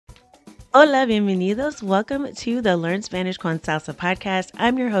Hola, bienvenidos. Welcome to the Learn Spanish con Salsa podcast.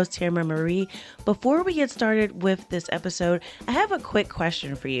 I'm your host, Tamara Marie. Before we get started with this episode, I have a quick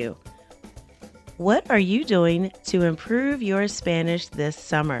question for you. What are you doing to improve your Spanish this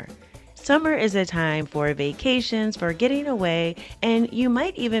summer? Summer is a time for vacations, for getting away, and you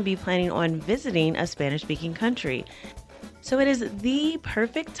might even be planning on visiting a Spanish-speaking country. So it is the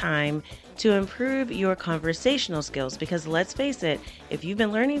perfect time to improve your conversational skills because let's face it, if you've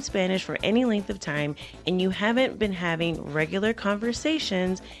been learning Spanish for any length of time and you haven't been having regular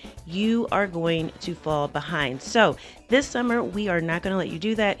conversations, you are going to fall behind. So this summer, we are not going to let you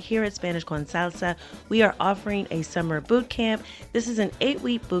do that. Here at Spanish con Salsa, we are offering a summer boot camp. This is an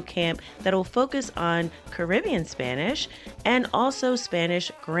 8-week boot camp that will focus on Caribbean Spanish and also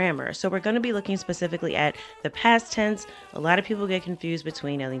Spanish grammar. So we're going to be looking specifically at the past tense. A lot of people get confused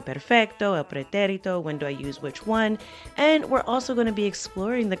between el imperfecto, el pretérito, when do I use which one? And we're also going to be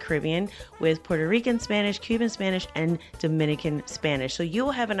exploring the Caribbean with Puerto Rican Spanish, Cuban Spanish, and Dominican Spanish. So you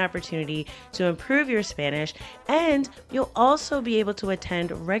will have an opportunity to improve your Spanish, and you'll also be able to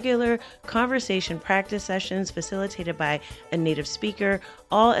attend regular conversation practice sessions facilitated by a native speaker,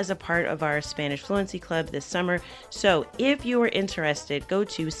 all as a part of our Spanish Fluency Club this summer. So if you are interested, go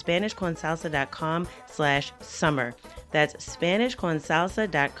to SpanishConSalsa.com/summer. That's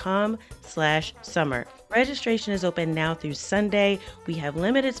SpanishConSalsa.com/summer. Registration is open now through Sunday. We have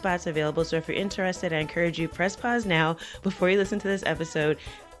limited spots available, so if you're interested, I encourage you press pause now before you listen to this episode.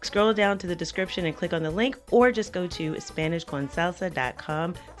 Scroll down to the description and click on the link, or just go to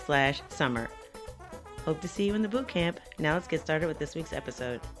SpanishConSalsa.com/summer. Hope to see you in the boot camp. Now let's get started with this week's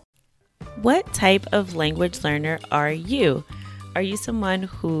episode. What type of language learner are you? Are you someone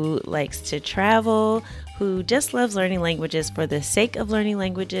who likes to travel, who just loves learning languages for the sake of learning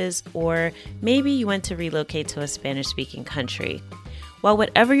languages, or maybe you want to relocate to a Spanish-speaking country? Well,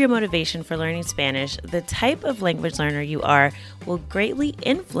 whatever your motivation for learning Spanish, the type of language learner you are will greatly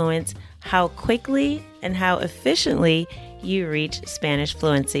influence how quickly and how efficiently you reach Spanish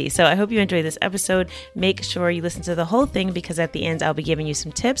fluency. So I hope you enjoy this episode. Make sure you listen to the whole thing because at the end, I'll be giving you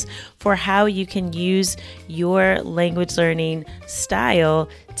some tips for how you can use your language learning style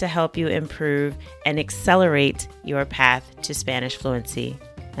to help you improve and accelerate your path to Spanish fluency.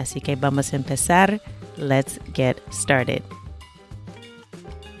 Así que vamos a empezar. Let's get started.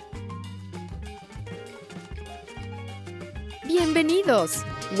 Bienvenidos!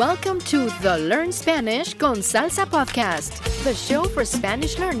 Welcome to the Learn Spanish con Salsa podcast, the show for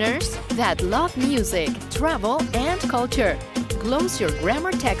Spanish learners that love music, travel, and culture. Close your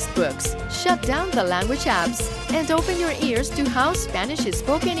grammar textbooks, shut down the language apps, and open your ears to how Spanish is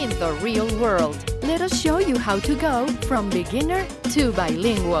spoken in the real world. Let us show you how to go from beginner to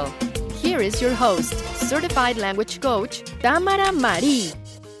bilingual. Here is your host, certified language coach, Tamara Marie.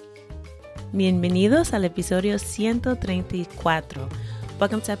 Bienvenidos al episodio 134.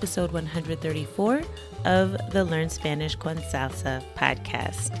 Welcome to episode 134 of the Learn Spanish con Salsa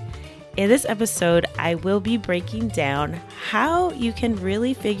podcast. In this episode, I will be breaking down how you can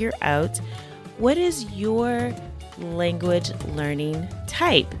really figure out what is your language learning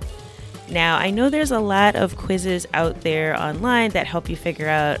type. Now, I know there's a lot of quizzes out there online that help you figure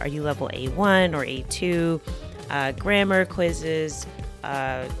out, are you level A1 or A2, grammar quizzes,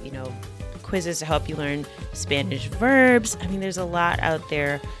 quizzes to help you learn Spanish verbs. I mean, there's a lot out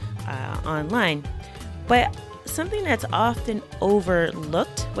there online. But something that's often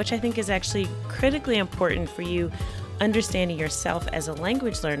overlooked, which I think is actually critically important for you understanding yourself as a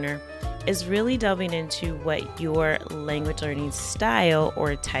language learner, is really delving into what your language learning style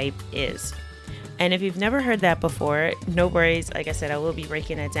or type is. And if you've never heard that before, no worries. Like I said, I will be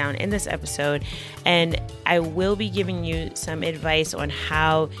breaking it down in this episode, and I will be giving you some advice on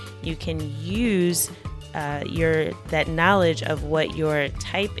how you can use that knowledge of what your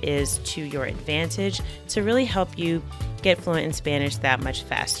type is to your advantage to really help you get fluent in Spanish that much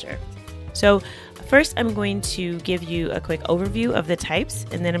faster. So first, I'm going to give you a quick overview of the types,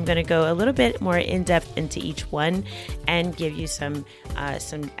 and then I'm going to go a little bit more in depth into each one and give you some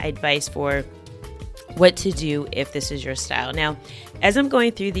advice for what to do if this is your style. Now, as I'm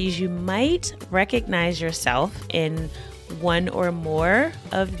going through these, you might recognize yourself in one or more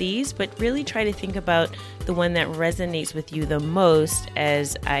of these, but really try to think about the one that resonates with you the most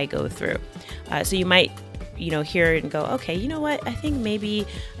as I go through. So you might, hear it and go, okay, you know what? I think maybe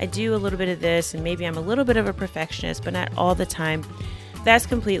I do a little bit of this, and maybe I'm a little bit of a perfectionist, but not all the time. That's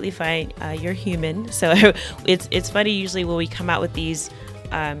completely fine. You're human. So it's funny usually when we come out with these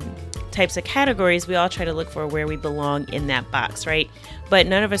types of categories, we all try to look for where we belong in that box, right? But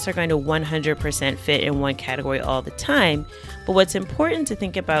none of us are going to 100% fit in one category all the time. But what's important to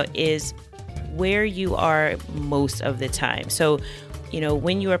think about is where you are most of the time. So,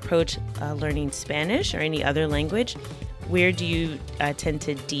 when you approach learning Spanish or any other language, where do you tend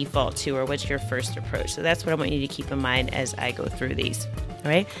to default to, or what's your first approach? So that's what I want you to keep in mind as I go through these.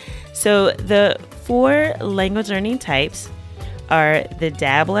 All right. So the 4 language learning types are the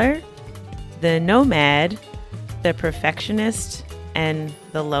dabbler, the nomad, the perfectionist, and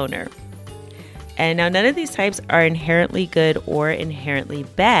the loner. And now none of these types are inherently good or inherently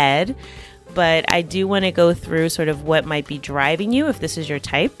bad, but I do want to go through sort of what might be driving you if this is your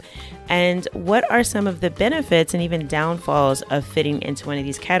type, and what are some of the benefits and even downfalls of fitting into one of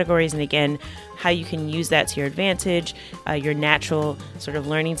these categories. And again, how you can use that to your advantage, your natural sort of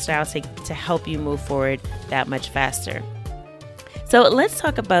learning style to help you move forward that much faster. So let's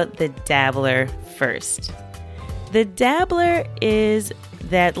talk about the dabbler first. The dabbler is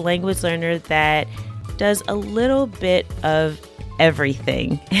that language learner that does a little bit of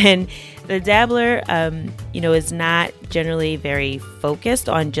everything. And the dabbler, is not generally very focused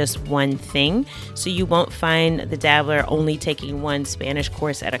on just one thing. So you won't find the dabbler only taking one Spanish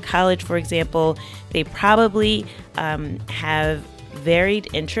course at a college, for example. They probably have varied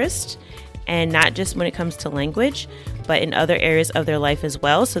interest, and not just when it comes to language, but in other areas of their life as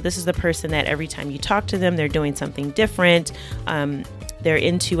well. So this is the person that every time you talk to them, they're doing something different. They're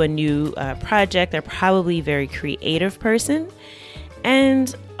into a new project. They're probably a very creative person. And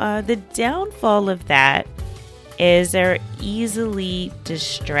the downfall of that is they're easily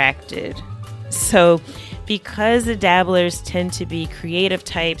distracted. So because the dabblers tend to be creative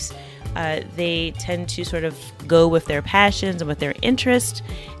types, they tend to sort of go with their passions and with their interest,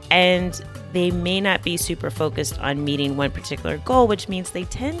 and they may not be super focused on meeting one particular goal, which means they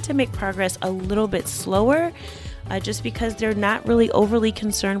tend to make progress a little bit slower, just because they're not really overly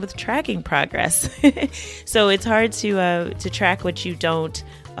concerned with tracking progress. So it's hard to track what you don't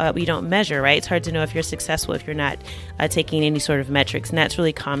measure, right? It's hard to know if you're successful if you're not taking any sort of metrics, and that's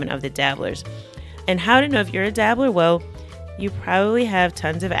really common of the dabblers. And how to know if you're a dabbler? Well, you probably have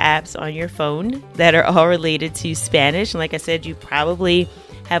tons of apps on your phone that are all related to Spanish. And like I said, you probably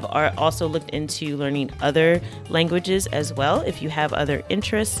have also looked into learning other languages as well if you have other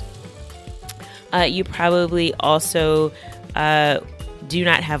interests. You probably also do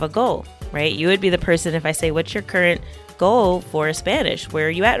not have a goal, right? You would be the person if I say, what's your current goal for Spanish? Where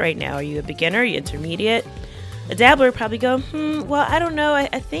are you at right now? Are you a beginner? Are you intermediate? A dabbler would probably go, well, I don't know. I'm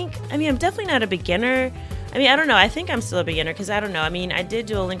definitely not a beginner. I don't know. I think I'm still a beginner because I don't know. I did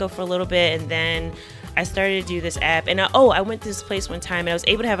Duolingo for a little bit, and then I started to do this app, and I went to this place one time, and I was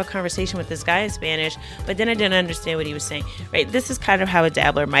able to have a conversation with this guy in Spanish, but then I didn't understand what he was saying, right? This is kind of how a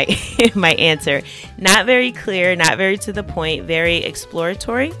dabbler might answer. Not very clear, not very to the point, very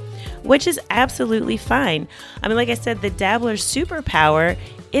exploratory, which is absolutely fine. Like I said, the dabbler's superpower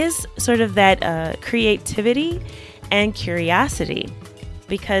is sort of that creativity and curiosity,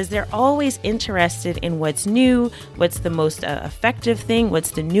 because they're always interested in what's new, what's the most effective thing,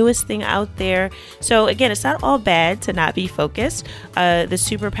 what's the newest thing out there. So again, it's not all bad to not be focused. The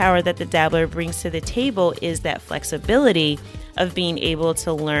superpower that the dabbler brings to the table is that flexibility of being able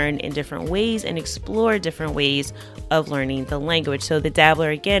to learn in different ways and explore different ways of learning the language. So the dabbler,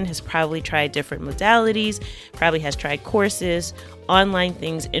 again, has probably tried different modalities, probably has tried courses, online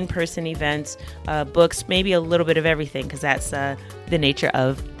things, in-person events, books, maybe a little bit of everything, because that's the nature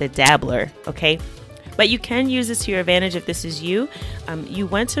of the dabbler, okay? But you can use this to your advantage if this is you. You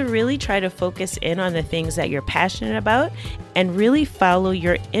want to really try to focus in on the things that you're passionate about and really follow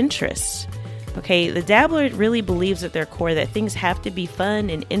your interests. Okay, the dabbler really believes at their core that things have to be fun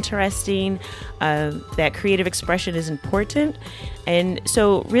and interesting, that creative expression is important. And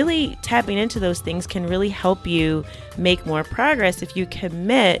so really tapping into those things can really help you make more progress if you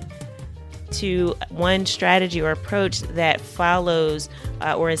commit to one strategy or approach that follows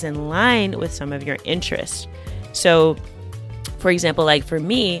or is in line with some of your interests. So, for example, like for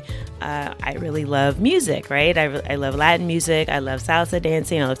me, I really love music, right? I love Latin music. I love salsa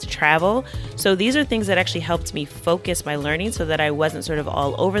dancing. I love to travel. So these are things that actually helped me focus my learning so that I wasn't sort of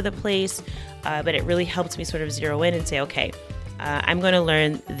all over the place, but it really helped me sort of zero in and say, okay, I'm going to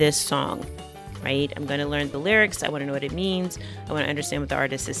learn this song, right? I'm going to learn the lyrics. I want to know what it means. I want to understand what the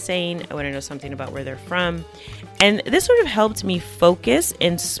artist is saying. I want to know something about where they're from. And this sort of helped me focus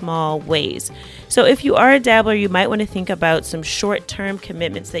in small ways. So if you are a dabbler, you might want to think about some short-term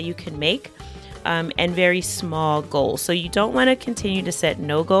commitments that you can make and very small goals. So you don't want to continue to set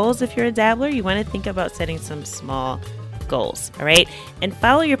no goals if you're a dabbler. You want to think about setting some small goals, all right? And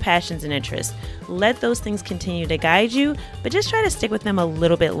follow your passions and interests. Let those things continue to guide you, but just try to stick with them a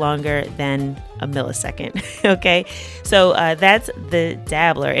little bit longer than a millisecond, okay? So that's the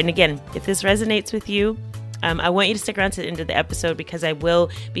Dabbler. And again, if this resonates with you, I want you to stick around to the end of the episode because I will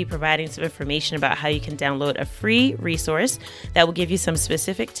be providing some information about how you can download a free resource that will give you some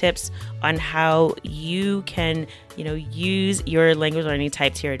specific tips on how you can, use your language learning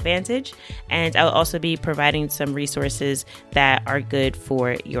type to your advantage. And I'll also be providing some resources that are good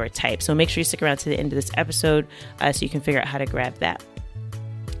for your type. So make sure you stick around to the end of this episode so you can figure out how to grab that.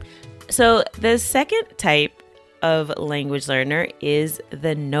 So the second type of language learner is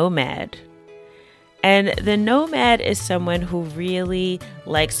the nomad. And the nomad is someone who really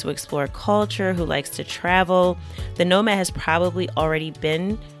likes to explore culture, who likes to travel. The nomad has probably already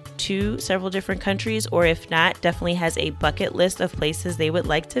been to several different countries, or if not, definitely has a bucket list of places they would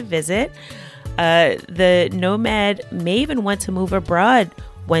like to visit. The nomad may even want to move abroad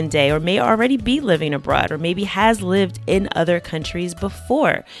one day, or may already be living abroad, or maybe has lived in other countries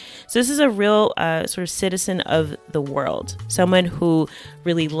before. So this is a real sort of citizen of the world, someone who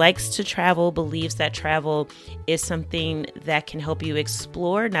really likes to travel, believes that travel is something that can help you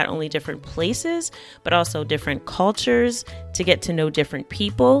explore not only different places, but also different cultures, to get to know different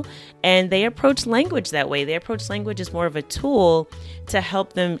people. And they approach language that way. They approach language as more of a tool to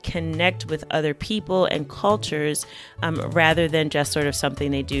help them connect with other people and cultures rather than just sort of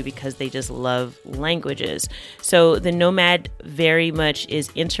something they do because they just love languages. So the nomad very much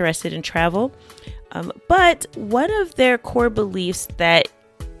is interested in travel. But one of their core beliefs that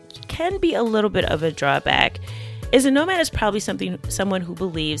can be a little bit of a drawback is a nomad is probably someone who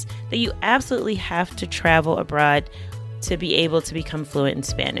believes that you absolutely have to travel abroad to be able to become fluent in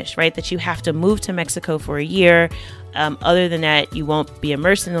Spanish, right? That you have to move to Mexico for a year. Other than that, you won't be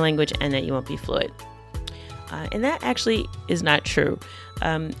immersed in the language and that you won't be fluent. And that actually is not true.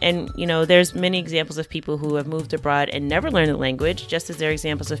 There's many examples of people who have moved abroad and never learned the language, just as there are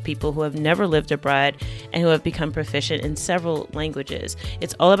examples of people who have never lived abroad and who have become proficient in several languages.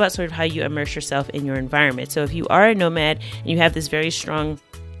 It's all about sort of how you immerse yourself in your environment. So if you are a nomad and you have this very strong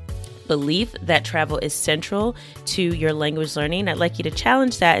belief that travel is central to your language learning, I'd like you to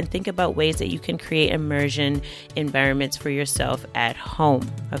challenge that and think about ways that you can create immersion environments for yourself at home,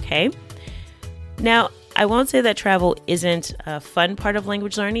 okay? Now, I won't say that travel isn't a fun part of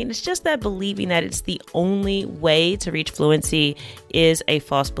language learning. It's just that believing that it's the only way to reach fluency is a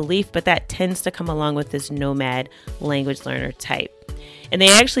false belief, but that tends to come along with this nomad language learner type. And they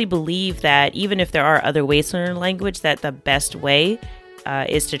actually believe that even if there are other ways to learn a language, that the best way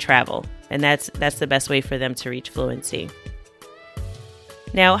is to travel. And that's the best way for them to reach fluency.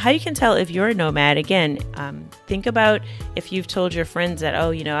 Now, how you can tell if you're a nomad, again, think about if you've told your friends that,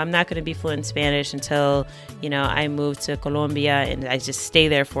 I'm not going to be fluent in Spanish until, I move to Colombia and I just stay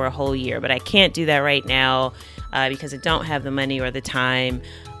there for a whole year. But I can't do that right now because I don't have the money or the time.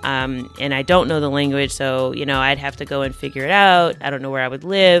 And I don't know the language, so, I'd have to go and figure it out. I don't know where I would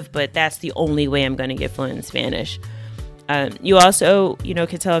live, but that's the only way I'm going to get fluent in Spanish. You also, can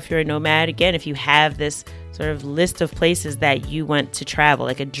tell if you're a nomad, again, if you have this sort of list of places that you want to travel,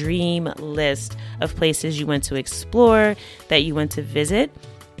 like a dream list of places you want to explore, that you want to visit.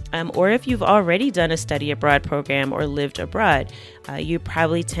 Or if you've already done a study abroad program or lived abroad, you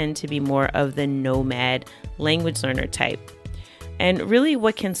probably tend to be more of the nomad language learner type. And really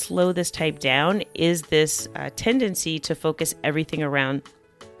what can slow this type down is this tendency to focus everything around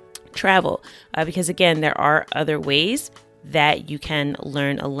travel. Because again, there are other ways that you can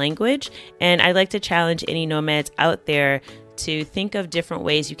learn a language. And I'd like to challenge any nomads out there to think of different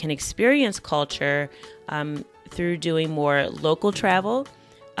ways you can experience culture through doing more local travel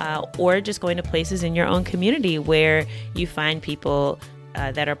or just going to places in your own community where you find people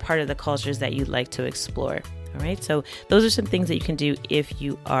that are part of the cultures that you'd like to explore. All right, so those are some things that you can do if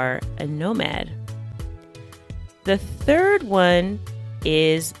you are a nomad. The third one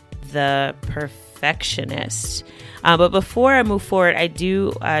is the perfectionist. But before I move forward, I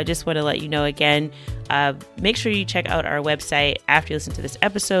do just want to let you know again, make sure you check out our website after you listen to this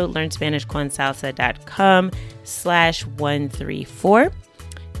episode, learnspanishconsalsa.com/134.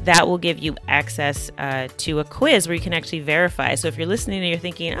 That will give you access to a quiz where you can actually verify. So if you're listening and you're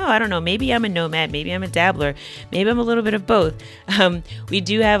thinking, I don't know, maybe I'm a nomad, maybe I'm a dabbler, maybe I'm a little bit of both. We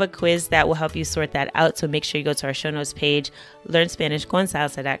do have a quiz that will help you sort that out. So make sure you go to our show notes page,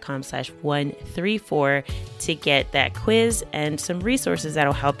 learnspanishconsalsa.com/134 to get that quiz and some resources that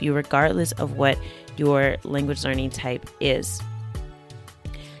will help you regardless of what your language learning type is.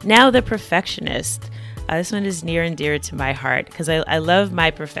 Now, the perfectionist. this one is near and dear to my heart because I love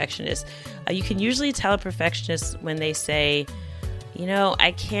my perfectionist. You can usually tell a perfectionist when they say,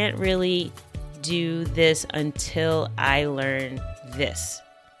 I can't really do this until I learn this.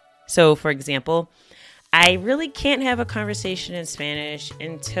 So, for example, I really can't have a conversation in Spanish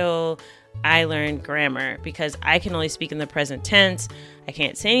until I learn grammar because I can only speak in the present tense. I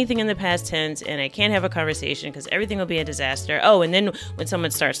can't say anything in the past tense, and I can't have a conversation because everything will be a disaster. Oh, and then when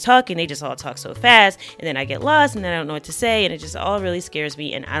someone starts talking, they just all talk so fast, and then I get lost, and then I don't know what to say, and it just all really scares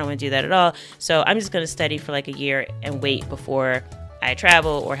me, and I don't want to do that at all. So I'm just going to study for like a year and wait before I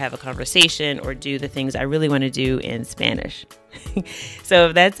travel or have a conversation or do the things I really want to do in Spanish. So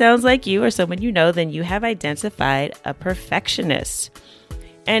if that sounds like you or someone you know, then you have identified a perfectionist.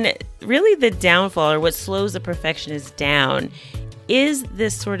 And really the downfall, or what slows the perfectionist down, is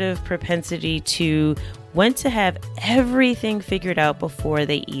this sort of propensity to want to have everything figured out before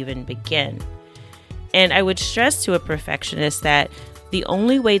they even begin. And I would stress to a perfectionist that the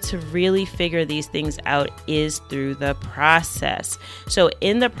only way to really figure these things out is through the process. So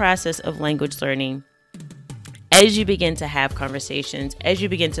in the process of language learning, as you begin to have conversations, as you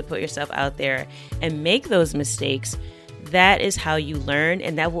begin to put yourself out there and make those mistakes, that is how you learn,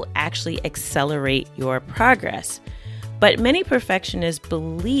 and that will actually accelerate your progress. But many perfectionists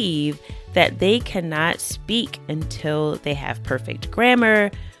believe that they cannot speak until they have perfect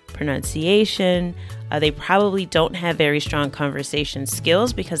grammar, pronunciation. They probably don't have very strong conversation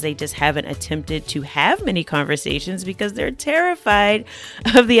skills because they just haven't attempted to have many conversations because they're terrified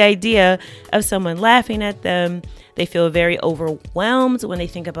of the idea of someone laughing at them. They feel very overwhelmed when they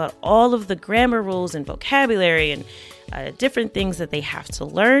think about all of the grammar rules and vocabulary and different things that they have to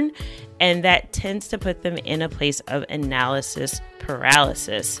learn. And that tends to put them in a place of analysis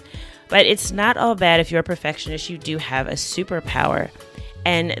paralysis. But it's not all bad. If you're a perfectionist, you do have a superpower.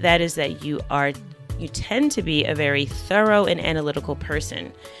 And that is that you tend to be a very thorough and analytical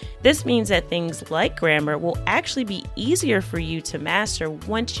person. This means that things like grammar will actually be easier for you to master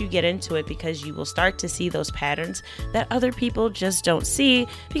once you get into it because you will start to see those patterns that other people just don't see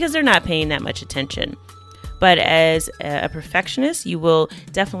because they're not paying that much attention. But as a perfectionist, you will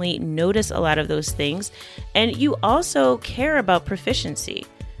definitely notice a lot of those things. And you also care about proficiency.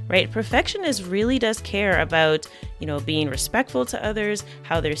 Right? Perfectionist really does care about, being respectful to others,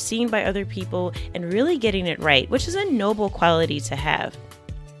 how they're seen by other people, and really getting it right, which is a noble quality to have.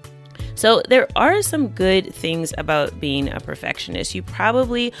 So there are some good things about being a perfectionist. You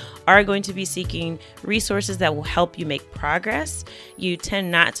probably are going to be seeking resources that will help you make progress. You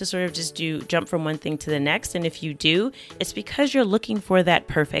tend not to sort of just jump from one thing to the next. And if you do, it's because you're looking for that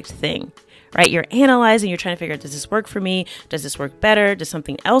perfect thing. Right? You're analyzing, you're trying to figure out, does this work for me? Does this work better? Does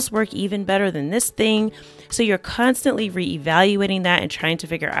something else work even better than this thing? So you're constantly reevaluating that and trying to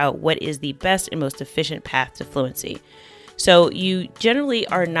figure out what is the best and most efficient path to fluency. So you generally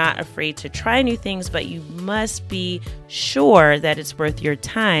are not afraid to try new things, but you must be sure that it's worth your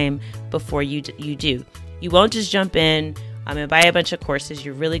time before you do. You won't just jump in and buy a bunch of courses.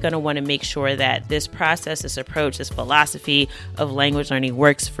 You're really going to want to make sure that this process, this approach, this philosophy of language learning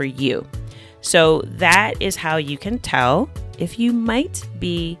works for you. So that is how you can tell if you might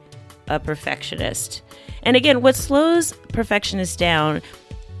be a perfectionist. And again, what slows perfectionists down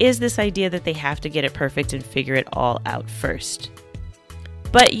is this idea that they have to get it perfect and figure it all out first.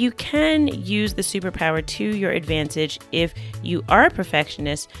 But you can use the superpower to your advantage if you are a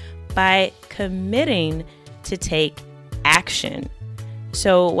perfectionist by committing to take action.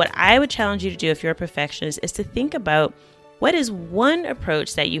 So what I would challenge you to do if you're a perfectionist is to think about what is one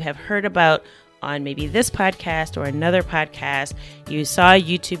approach that you have heard about on maybe this podcast or another podcast, you saw a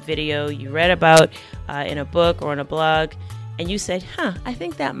YouTube video, you read about in a book or on a blog, and you said, I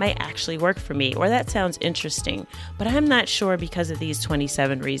think that might actually work for me, or that sounds interesting, but I'm not sure because of these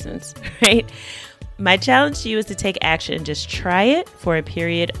 27 reasons, right? My challenge to you is to take action and just try it for a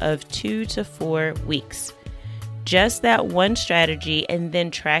period of 2 to 4 weeks. Just that one strategy, and then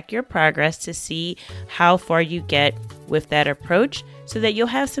track your progress to see how far you get with that approach so that you'll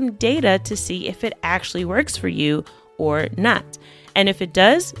have some data to see if it actually works for you or not. And if it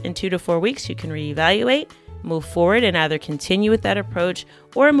does, in 2 to 4 weeks, you can reevaluate, move forward and either continue with that approach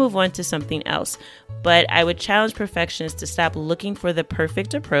or move on to something else. But I would challenge perfectionists to stop looking for the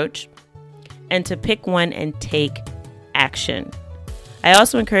perfect approach and to pick one and take action. I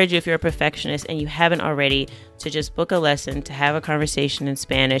also encourage you, if you're a perfectionist and you haven't already, to just book a lesson to have a conversation in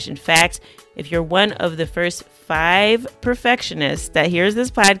Spanish. In fact, if you're one of the first 5 perfectionists that hears this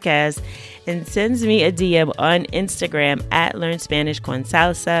podcast and sends me a DM on Instagram at Learn Spanish con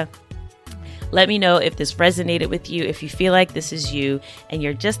Salsa, Let me know if this resonated with you. If you feel like this is you and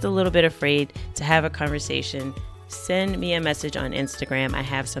you're just a little bit afraid to have a conversation, send me a message on Instagram. I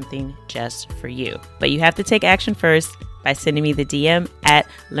have something just for you. But you have to take action first by sending me the DM at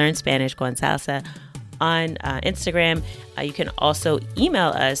Learn Spanish con Salsa on Instagram. You can also email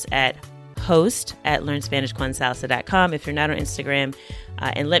us at host@learnspanishconsalsa.com if you're not on Instagram,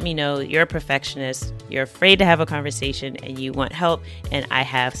 and let me know you're a perfectionist, you're afraid to have a conversation, and you want help, and I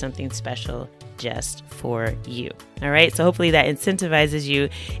have something special just for you. All right. So hopefully that incentivizes you,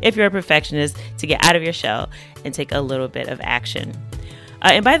 if you're a perfectionist, to get out of your shell and take a little bit of action.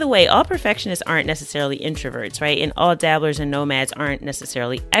 And by the way, all perfectionists aren't necessarily introverts, right? And all dabblers and nomads aren't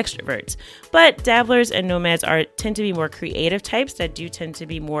necessarily extroverts. But dabblers and nomads tend to be more creative types that do tend to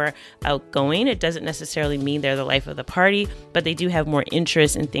be more outgoing. It doesn't necessarily mean they're the life of the party, but they do have more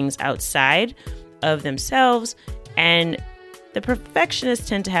interest in things outside of themselves. And the perfectionists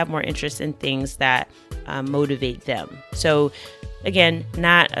tend to have more interest in things that motivate them. So again,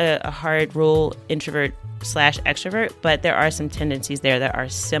 not a hard rule, introvert/extrovert, but there are some tendencies there that are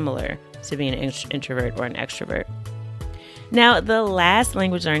similar to being an introvert or an extrovert. Now, the last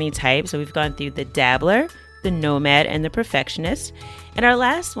language learning type, so we've gone through the dabbler, the nomad, and the perfectionist. And our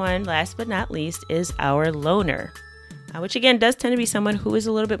last one, last but not least, is our loner, which again does tend to be someone who is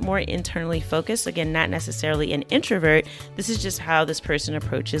a little bit more internally focused. Again, not necessarily an introvert. This is just how this person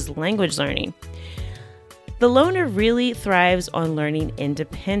approaches language learning. The loner really thrives on learning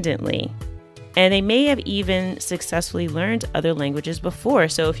independently. And they may have even successfully learned other languages before.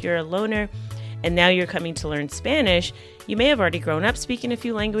 So if you're a loner and now you're coming to learn Spanish, you may have already grown up speaking a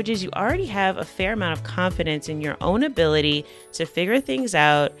few languages. You already have a fair amount of confidence in your own ability to figure things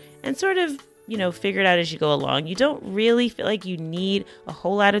out and sort of, figure it out as you go along. You don't really feel like you need a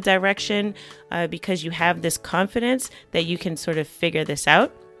whole lot of direction because you have this confidence that you can sort of figure this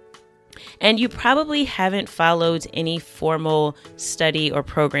out. And you probably haven't followed any formal study or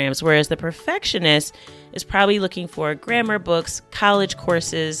programs, whereas the perfectionist is probably looking for grammar books, college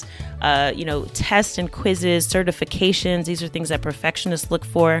courses, tests and quizzes, certifications. These are things that perfectionists look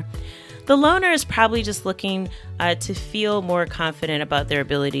for. The loner is probably just looking to feel more confident about their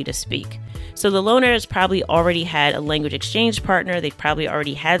ability to speak. So the loner has probably already had a language exchange partner. They've probably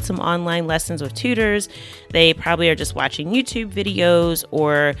already had some online lessons with tutors. They probably are just watching YouTube videos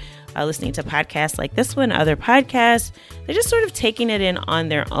or listening to podcasts like this one, other podcasts. They're just sort of taking it in on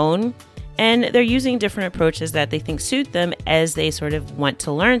their own, and they're using different approaches that they think suit them as they sort of want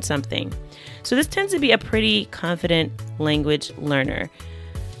to learn something. So this tends to be a pretty confident language learner.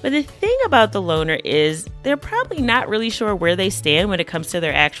 But the thing about the loner is they're probably not really sure where they stand when it comes to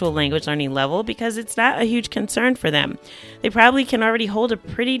their actual language learning level because it's not a huge concern for them. They probably can already hold a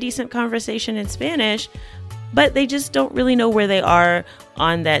pretty decent conversation in Spanish, but they just don't really know where they are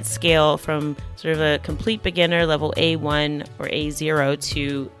on that scale from sort of a complete beginner level A1 or A0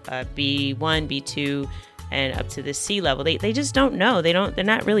 to B1, B2, and up to the C level. They just don't know. They're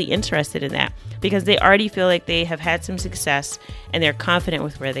not really interested in that because they already feel like they have had some success and they're confident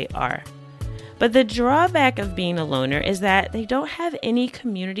with where they are. But the drawback of being a loner is that they don't have any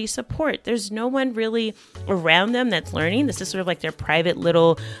community support. There's no one really around them that's learning. This is sort of like their private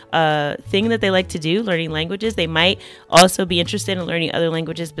little thing that they like to do, learning languages. They might also be interested in learning other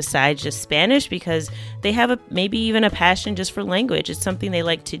languages besides just Spanish because they have maybe even a passion just for language. It's something they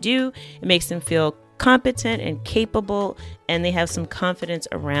like to do. It makes them feel competent and capable, and they have some confidence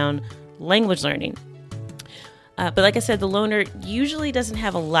around language learning. But like I said, the loner usually doesn't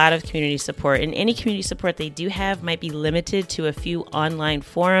have a lot of community support, and any community support they do have might be limited to a few online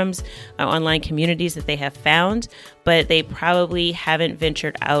forums, online communities that they have found, but they probably haven't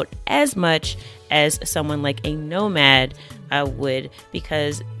ventured out as much as someone like a nomad would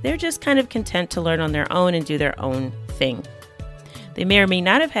because they're just kind of content to learn on their own and do their own thing. They may or may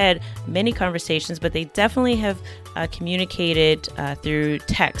not have had many conversations, but they definitely have communicated through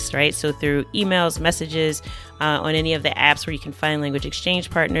text, right? So through emails, messages, on any of the apps where you can find language exchange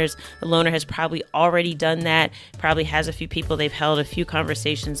partners. The loner has probably already done that, probably has a few people they've held a few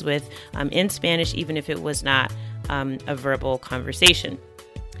conversations with in Spanish, even if it was not a verbal conversation.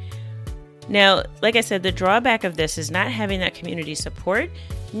 Now, like I said, the drawback of this is not having that community support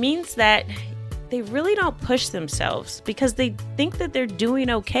means that they really don't push themselves because they think that they're doing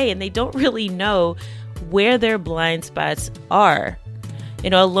okay and they don't really know where their blind spots are.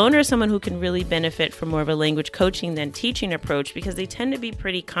 A loner is someone who can really benefit from more of a language coaching than teaching approach because they tend to be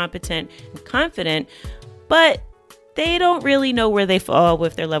pretty competent and confident, but they don't really know where they fall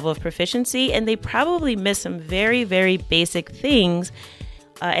with their level of proficiency, and they probably miss some very, very basic things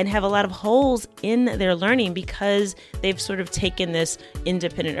and have a lot of holes in their learning because they've sort of taken this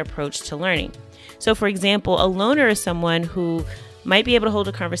independent approach to learning. So for example, a loner is someone who might be able to hold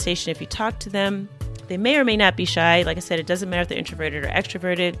a conversation if you talk to them. They may or may not be shy. Like I said, it doesn't matter if they're introverted or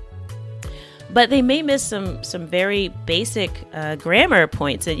extroverted. But they may miss some very basic grammar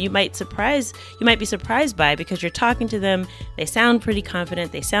points that you might be surprised by because you're talking to them. They sound pretty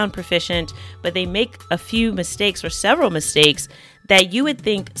confident, they sound proficient, but they make a few mistakes or several mistakes that you would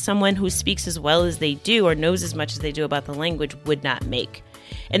think someone who speaks as well as they do or knows as much as they do about the language would not make.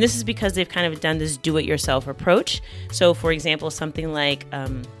 And this is because they've kind of done this do-it-yourself approach. So for example, something like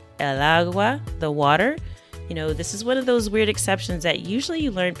el agua, the water. This is one of those weird exceptions that usually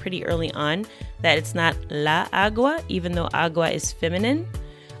you learn pretty early on, that it's not la agua, even though agua is feminine.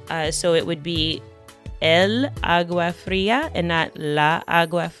 So it would be el agua fría and not la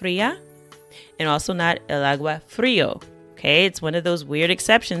agua fría, and also not el agua frío. Okay, it's one of those weird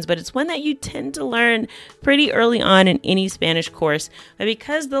exceptions, but it's one that you tend to learn pretty early on in any Spanish course. But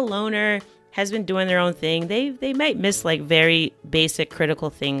because the loner has been doing their own thing, they might miss like very basic critical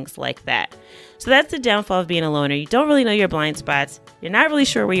things like that. So that's the downfall of being a loner. You don't really know your blind spots. You're not really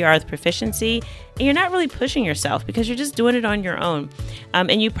sure where you are with proficiency, and you're not really pushing yourself because you're just doing it on your own.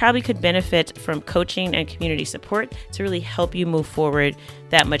 And you probably could benefit from coaching and community support to really help you move forward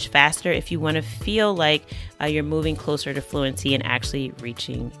that much faster if you want to feel like you're moving closer to fluency and actually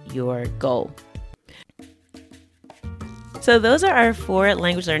reaching your goal. So those are our 4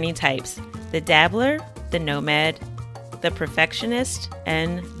 language learning types: the dabbler, the nomad, the perfectionist,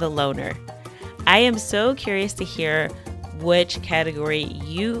 and the loner. I am so curious to hear which category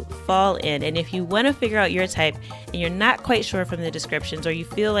you fall in. And if you want to figure out your type and you're not quite sure from the descriptions, or you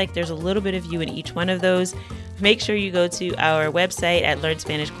feel like there's a little bit of you in each one of those, make sure you go to our website at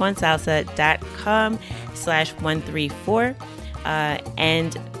learnspanishconsalsa.com/134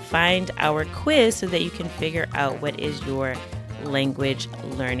 and find our quiz so that you can figure out what is your language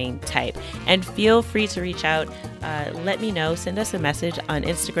learning type. And feel free to reach out. Let me know. Send us a message on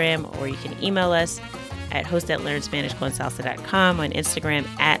Instagram, or you can email us at host@learnspanishconsalsa.com, on Instagram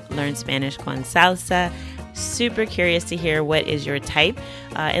at learnspanishconsalsa. Super curious to hear what is your type.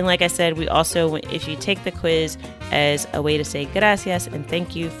 And like I said, we also, if you take the quiz as a way to say gracias and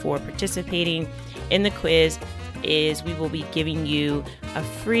thank you for participating in the quiz, is we will be giving you a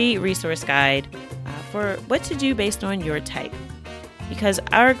free resource guide for what to do based on your type. Because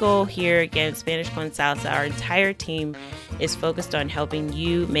our goal here, again, Spanish Con Salsa, our entire team is focused on helping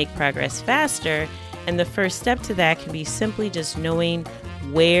you make progress faster. And the first step to that can be simply just knowing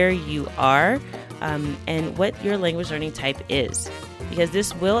where you are and what your language learning type is. Because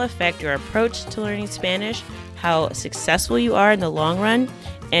this will affect your approach to learning Spanish, how successful you are in the long run,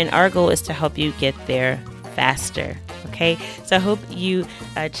 and our goal is to help you get there faster. Okay, so I hope you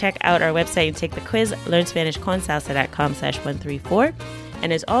check out our website and take the quiz, learnspanishconsalsa.com/134.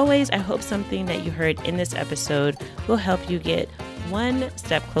 And as always, I hope something that you heard in this episode will help you get one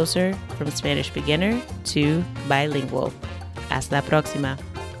step closer from Spanish beginner to bilingual. Hasta la próxima.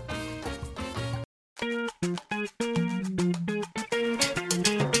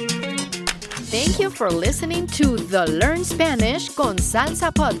 Thank you for listening to the Learn Spanish con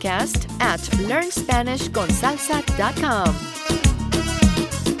Salsa podcast at learnspanishconsalsa.com.